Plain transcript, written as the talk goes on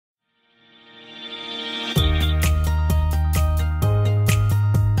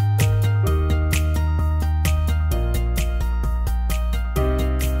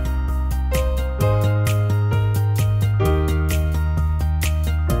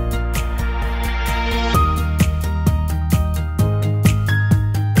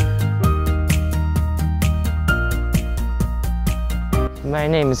My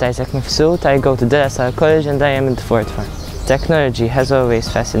name is Mifsud. I go to Salle College and I am in the fourth one. Technology has always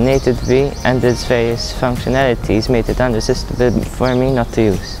fascinated me, and its various functionalities made it unresistable for me not to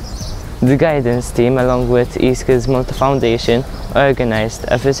use. The guidance team, along with eSkills Malta Foundation, organized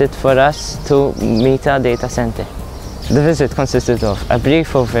a visit for us to Meta data center. The visit consisted of a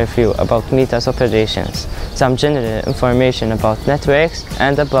brief overview about Meta's operations, some general information about networks,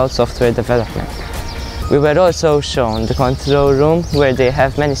 and about software development. We were also shown the control room, where they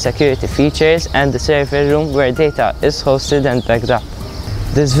have many security features, and the server room, where data is hosted and backed up.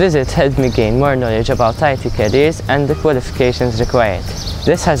 This visit helped me gain more knowledge about IT careers and the qualifications required.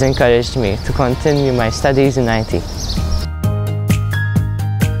 This has encouraged me to continue my studies in IT.